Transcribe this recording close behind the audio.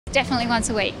Definitely once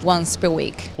a week. Once per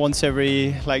week. Once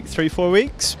every like 3-4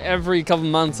 weeks. Every couple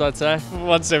of months, I'd say.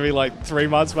 Once every like 3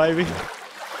 months maybe.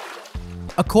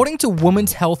 According to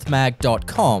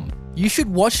womenshealthmag.com, you should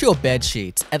wash your bed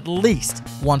sheets at least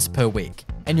once per week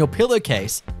and your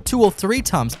pillowcase 2 or 3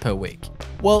 times per week.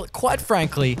 Well, quite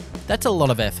frankly, that's a lot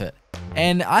of effort.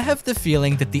 And I have the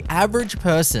feeling that the average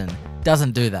person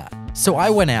doesn't do that. So I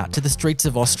went out to the streets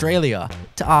of Australia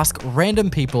to ask random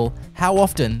people how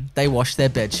often they wash their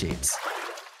bed sheets.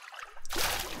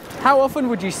 How often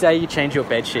would you say you change your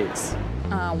bed sheets?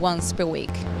 Once per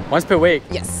week. Once per week?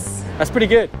 Yes. That's pretty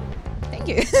good. Thank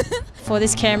you. For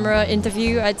this camera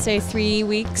interview, I'd say 3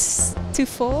 weeks to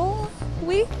 4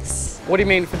 weeks. What do you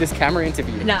mean for this camera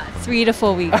interview? Nah, 3 to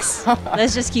 4 weeks.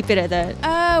 Let's just keep it at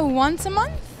that. Once a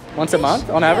month? Once a month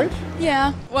on average?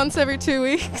 Yeah, once every 2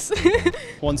 weeks.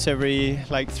 Once every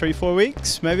like 3-4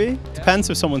 weeks maybe. Depends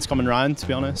if someone's coming round, to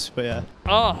be honest, but yeah.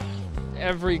 Oh,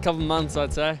 every couple of months,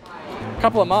 I'd say.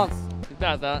 Couple of months.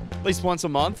 About that. At least once a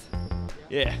month.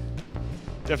 Yeah.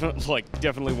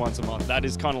 Definitely once a month. That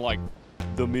is kind of like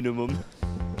the minimum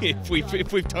if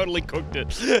we've totally cooked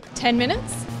it. 10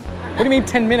 minutes? What do you mean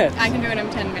 10 minutes? I can do it in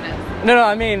 10 minutes. No,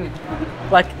 I mean,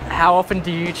 like, how often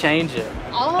do you change it?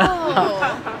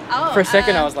 Oh. For a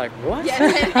second, I was like, what? Yeah,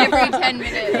 every 10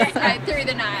 minutes through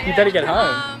the night. You better get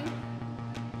home.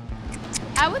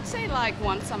 I would say like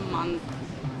once a month.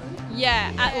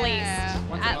 Yeah, at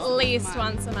least. At least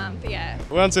once a month, yeah.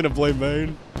 Once in a blue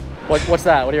moon. What's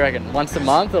that? What do you reckon? Once a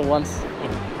month or once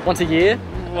a year?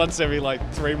 Once every like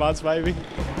 3 months maybe.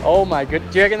 Oh my good.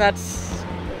 Do you reckon that's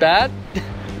bad?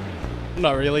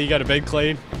 Not really. You go to bed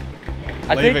clean.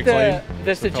 I Leave think it clean.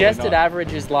 the suggested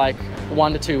average is like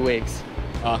 1 to 2 weeks.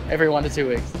 Every 1 to 2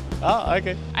 weeks. Oh,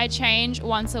 okay. I change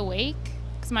once a week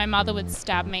because my mother would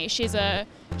stab me.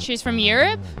 She's from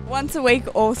Europe. Once a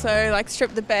week also, like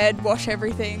strip the bed, wash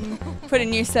everything, put a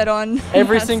new set on.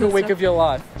 Every single week of your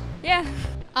life. Yeah.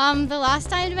 The last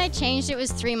time I changed it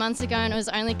was 3 months ago, and it was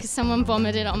only because someone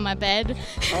vomited on my bed.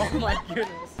 Oh my goodness.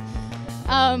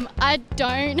 I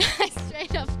don't. I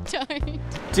straight up don't.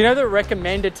 Do you know the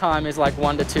recommended time is like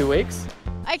 1 to 2 weeks?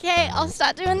 Okay, I'll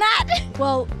start doing that.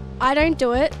 Well, I don't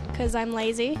do it because I'm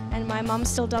lazy, and my mum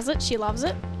still does it. She loves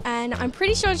it, and I'm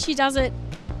pretty sure she does it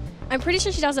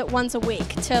once a week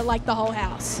to like the whole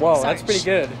house. Whoa, So that's pretty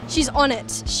good. She's on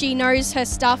it. She knows her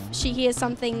stuff. She hears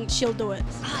something, she'll do it.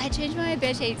 Oh, I change my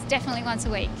bed sheets definitely once a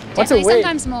week. Once a Definitely week?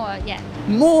 sometimes more, yeah.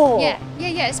 More?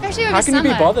 Yeah, especially over How can summer.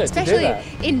 you be bothered to do especially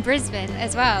that? in Brisbane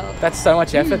as well. That's so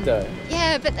much effort though.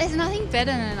 Yeah, but there's nothing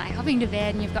better than like hopping to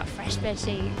bed and you've got fresh bed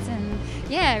sheets and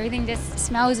yeah, everything just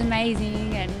smells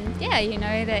amazing and yeah, you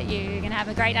know that you're gonna have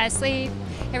a great night's sleep.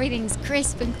 Everything's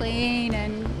crisp and clean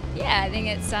and yeah, I think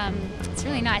it's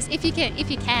really nice if you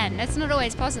can. That's not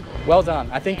always possible. Well done.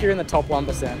 I think you're in the top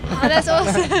 1%. Oh, that's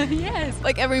awesome. Yes.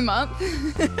 Like every month.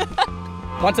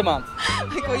 Once a month.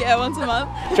 Like, well, yeah, once a month.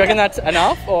 Do you reckon that's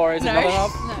enough or is it not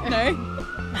enough? No.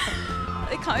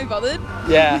 They can't be bothered.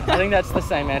 Yeah, I think that's the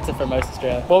same answer for most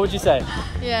Australians. What would you say?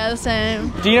 Yeah, the same.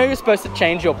 Do you know you're supposed to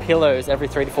change your pillows every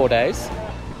 3 to 4 days?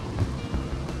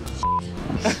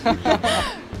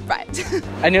 Right.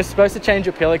 And you're supposed to change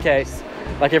your pillowcase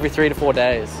like every 3 to 4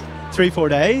 days. 3-4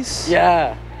 days?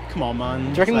 Yeah. Come on, man. Do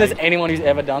you reckon there's anyone who's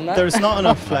ever done that? There's not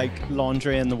enough like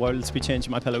laundry in the world to be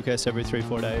changing my pillowcase every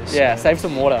 3-4 days. Yeah, save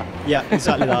some water. Yeah,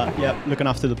 exactly that. Yep, looking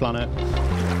after the planet.